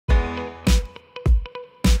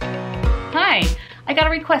I got a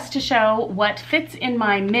request to show what fits in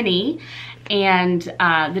my mini and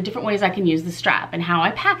the different ways I can use the strap and how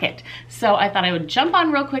I pack it. So I thought I would jump on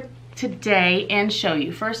real quick today and show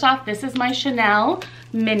you. First off, this is my Chanel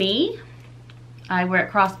mini. I wear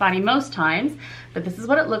it crossbody most times, but this is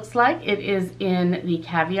what it looks like. It is in the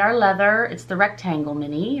caviar leather. It's the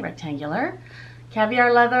rectangular.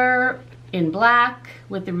 Caviar leather in black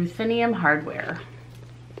with the ruthenium hardware.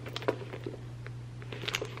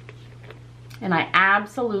 And I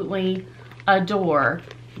absolutely adore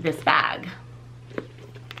this bag.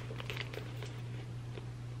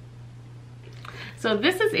 So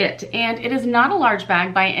this is it, and it is not a large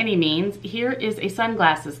bag by any means. Here is a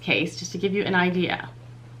sunglasses case, just to give you an idea.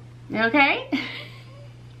 Okay?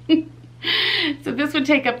 So this would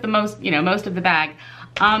take up the most, most of the bag.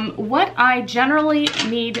 What I generally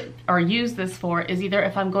need or use this for is either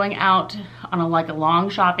if I'm going out on a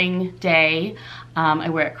long shopping day, I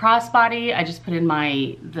wear it crossbody. I just put in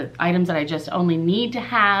the items that I just only need to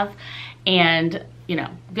have, and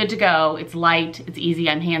good to go. It's light, it's easy,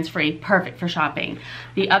 I'm hands-free, perfect for shopping.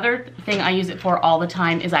 The other thing I use it for all the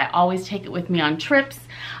time is I always take it with me on trips.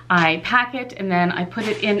 I pack it and then I put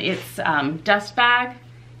it in its dust bag,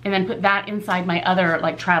 and then put that inside my other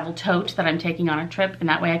travel tote that I'm taking on a trip, and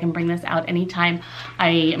that way I can bring this out anytime I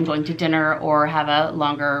am going to dinner or have a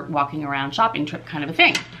longer walking around shopping trip kind of a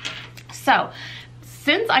thing. So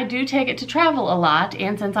since I do take it to travel a lot,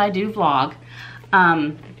 and since I do vlog,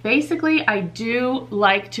 basically I do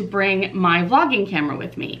like to bring my vlogging camera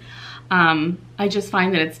with me. I just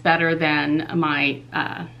find that it's better than my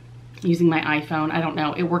using my iPhone. I don't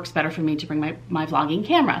know, it works better for me to bring my vlogging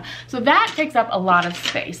camera. So that takes up a lot of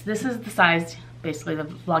space. This is the size, basically the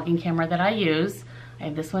vlogging camera that I use. I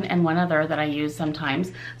have this one and one other that I use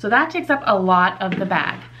sometimes. So that takes up a lot of the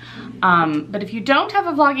bag. But if you don't have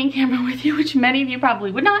a vlogging camera with you, which many of you probably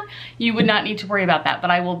would not, you would not need to worry about that, but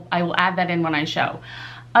I will add that in when I show.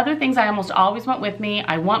 Other things I almost always want with me,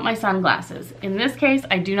 I want my sunglasses. In this case,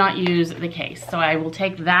 I do not use the case, so I will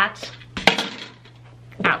take that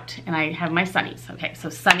out, and I have my sunnies. Okay, so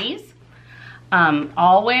sunnies,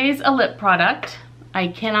 always a lip product. I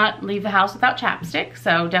cannot leave the house without chapstick,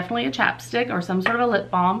 so definitely a chapstick or some sort of a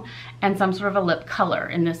lip balm and some sort of a lip color,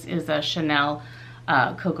 and this is a Chanel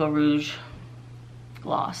Coco Rouge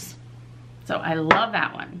gloss. So I love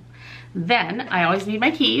that one. Then I always need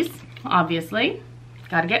my keys, obviously.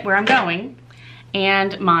 Gotta get where I'm going.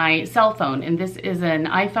 And my cell phone, and this is an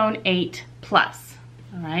iPhone 8 Plus,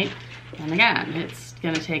 all right? And again, it's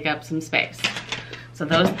gonna take up some space. So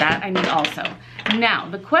that I need also. Now,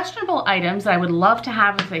 the questionable items that I would love to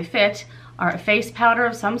have if they fit are a face powder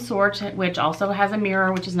of some sort, which also has a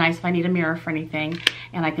mirror, which is nice if I need a mirror for anything,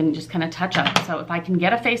 and I can just kind of touch up. So if I can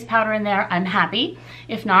get a face powder in there, I'm happy.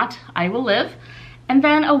 If not, I will live. And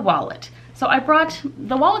then a wallet. So I brought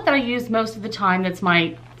the wallet that I use most of the time, that's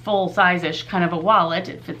my full size-ish kind of a wallet.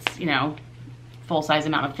 It fits, full size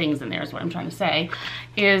amount of things in there is what I'm trying to say,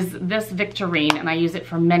 is this Victorine, and I use it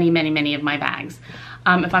for many, many, many of my bags.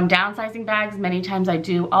 If I'm downsizing bags, many times I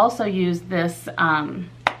do also use this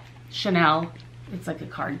Chanel, it's like a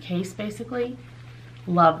card case basically.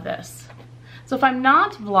 Love this. So if I'm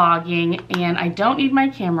not vlogging and I don't need my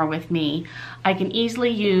camera with me, I can easily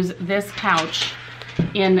use this pouch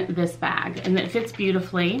in this bag, and it fits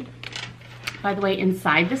beautifully. By the way,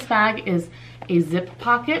 inside this bag is a zip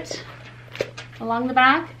pocket along the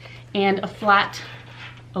back and a flat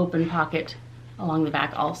open pocket along the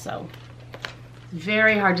back also.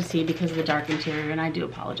 Very hard to see because of the dark interior, and I do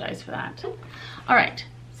apologize for that. All right,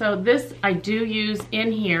 so this I do use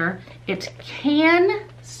in here. It can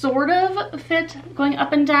sort of fit going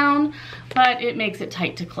up and down, but it makes it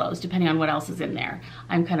tight to close depending on what else is in there.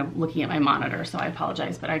 I'm kind of looking at my monitor, so I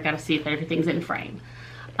apologize, but I gotta see if everything's in frame.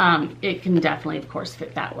 It can definitely, of course,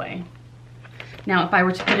 fit that way. Now, if I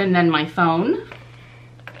were to put in then my phone,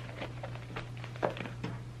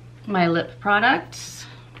 my lip products,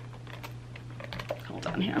 hold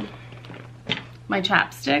on here, my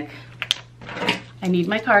chapstick, I need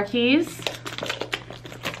my car keys,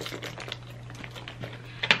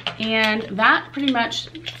 and that pretty much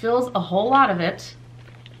fills a whole lot of it.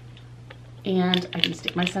 And I can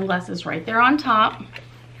stick my sunglasses right there on top.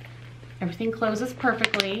 Everything closes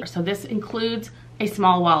perfectly. So this includes a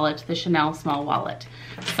small wallet, the Chanel small wallet.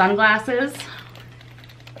 Sunglasses,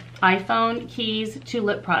 iPhone, keys, 2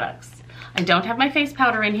 lip products. I don't have my face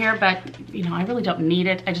powder in here, but I really don't need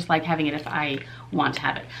it. I just like having it if I want to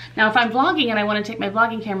have it. Now, if I'm vlogging and I want to take my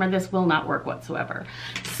vlogging camera, this will not work whatsoever.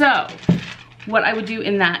 So what I would do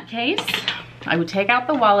in that case, I would take out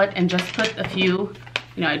the wallet and just put a few,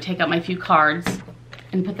 I'd take out my few cards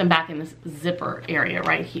and put them back in this zipper area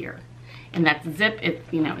right here. and that's zip. It,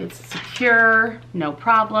 you know, it's secure, no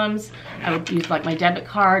problems. I would use like my debit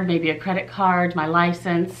card, maybe a credit card, my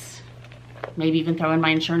license, maybe even throw in my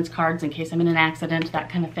insurance cards in case I'm in an accident, that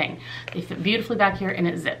kind of thing. They fit beautifully back here and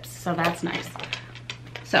it zips, so that's nice.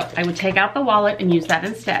 So I would take out the wallet and use that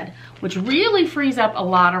instead, which really frees up a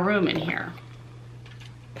lot of room in here,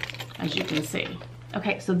 as you can see.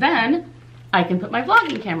 Okay, so then I can put my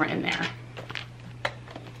vlogging camera in there.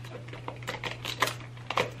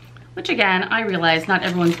 Which again, I realize not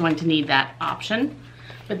everyone's going to need that option,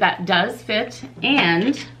 but that does fit.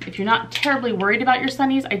 And if you're not terribly worried about your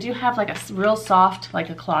sunnies, I do have like a real soft, like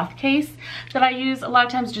a cloth case that I use a lot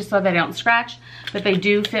of times just so they don't scratch, but they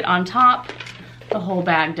do fit on top. The whole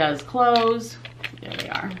bag does close. There they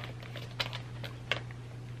are.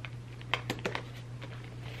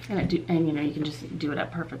 And you know, you can just do it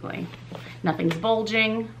up perfectly. Nothing's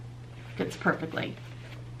bulging, fits perfectly.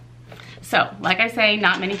 So, like I say,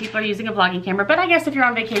 not many people are using a vlogging camera, but I guess if you're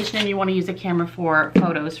on vacation and you want to use a camera for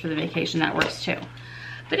photos for the vacation, that works too.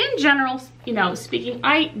 But in general, you know, speaking,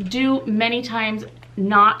 I do many times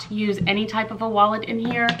not use any type of a wallet in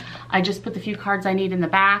here. I just put the few cards I need in the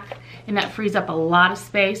back, and that frees up a lot of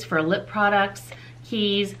space for lip products,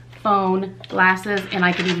 keys, phone, glasses, and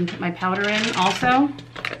I could even put my powder in also.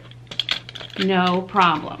 No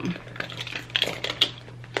problem.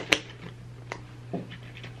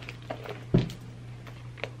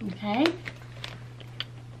 Okay.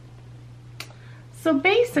 So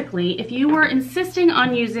basically, if you were insisting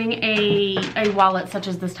on using a wallet such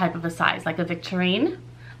as this type of a size, like a Victorine,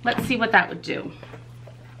 let's see what that would do.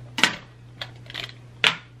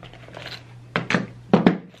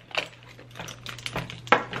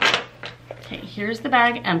 Okay, here's the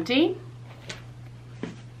bag empty.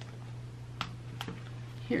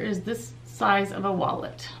 Here is this size of a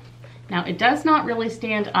wallet. Now it does not really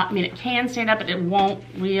stand up. I mean, it can stand up, but it won't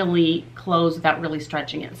really close without really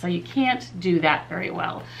stretching it. So you can't do that very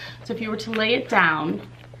well. So if you were to lay it down,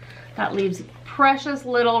 that leaves precious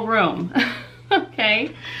little room,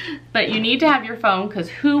 okay? But you need to have your phone, because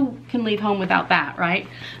who can leave home without that, right?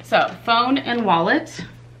 So phone and wallet,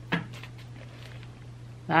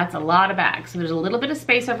 that's a lot of bags. So there's a little bit of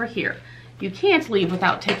space over here. You can't leave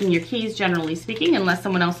without taking your keys, generally speaking, unless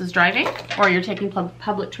someone else is driving or you're taking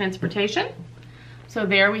public transportation. So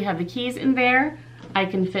there we have the keys in there. I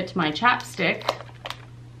can fit my chapstick,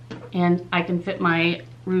 and I can fit my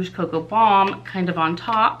Rouge Coco Balm kind of on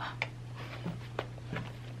top.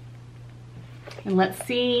 And let's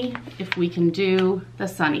see if we can do the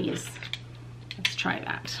sunnies. Let's try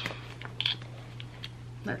that.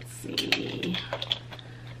 Let's see.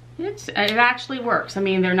 It actually works. I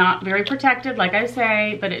mean, they're not very protected, like I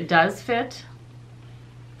say, but it does fit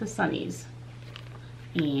the sunnies.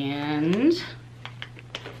 And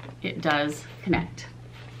it does connect.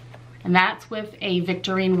 And that's with a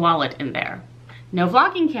Victorine wallet in there. No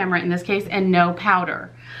vlogging camera in this case, and no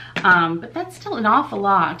powder. But that's still an awful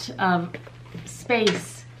lot of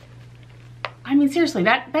space. I mean, seriously,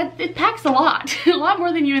 it packs a lot. A lot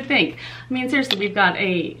more than you would think. I mean, seriously, we've got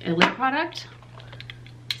a lip product,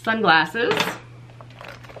 sunglasses,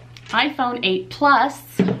 iPhone 8 Plus,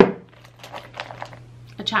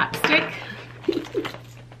 a chapstick,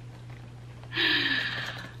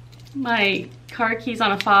 my car keys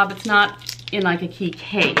on a fob. It's not in like a key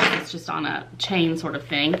case, it's just on a chain sort of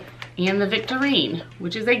thing, and the Victorine,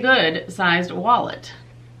 which is a good sized wallet.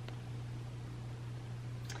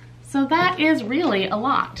 So that is really a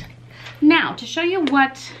lot. Now, to show you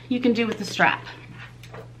what you can do with the strap,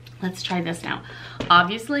 let's try this now.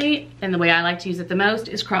 Obviously, and the way I like to use it the most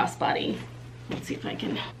is crossbody. Let's see if I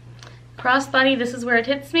can. Crossbody, this is where it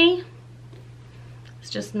hits me. It's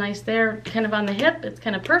just nice there, kind of on the hip. It's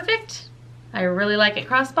kind of perfect. I really like it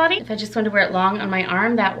crossbody. If I just want to wear it long on my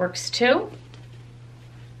arm, that works too.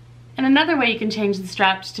 And another way you can change the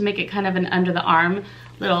strap to make it kind of an under the arm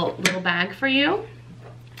little bag for you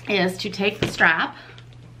is to take the strap,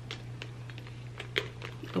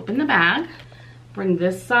 open the bag, bring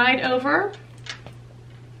this side over,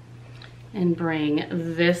 and bring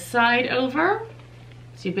this side over.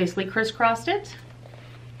 So you basically crisscrossed it.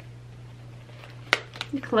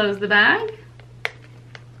 You close the bag.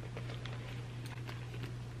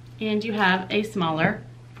 And you have a smaller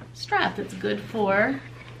strap that's good for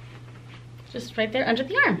just right there under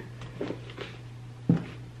the arm.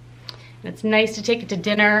 And it's nice to take it to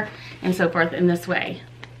dinner and so forth in this way.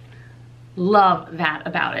 Love that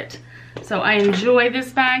about it. So I enjoy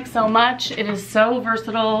this bag so much. It is so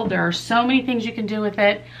versatile. There are so many things you can do with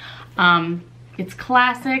it. It's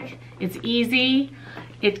classic, it's easy.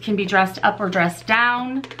 It can be dressed up or dressed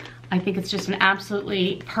down. I think it's just an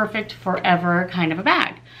absolutely perfect forever kind of a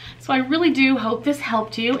bag. So I really do hope this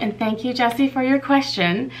helped you, and thank you, Jessie, for your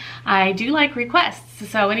question. I do like requests,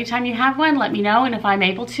 so anytime you have one, let me know, and if I'm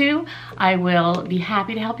able to, I will be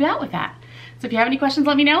happy to help you out with that. So if you have any questions,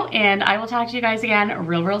 let me know, and I will talk to you guys again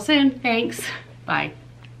real soon. Thanks. Bye.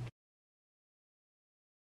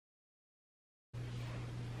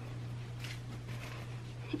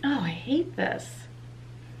 Oh, I hate this.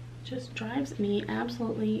 Just drives me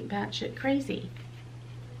absolutely batshit crazy.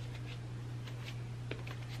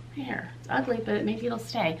 There, it's ugly, but maybe it'll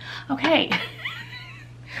stay. Okay.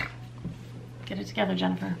 Get it together,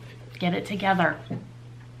 Jennifer. Get it together.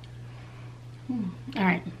 All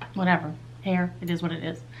right, whatever. Hair, it is what it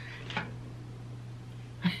is.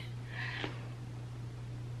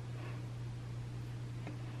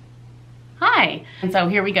 Hi. And so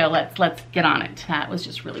here we go. Let's get on it. That was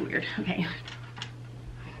just really weird. Okay.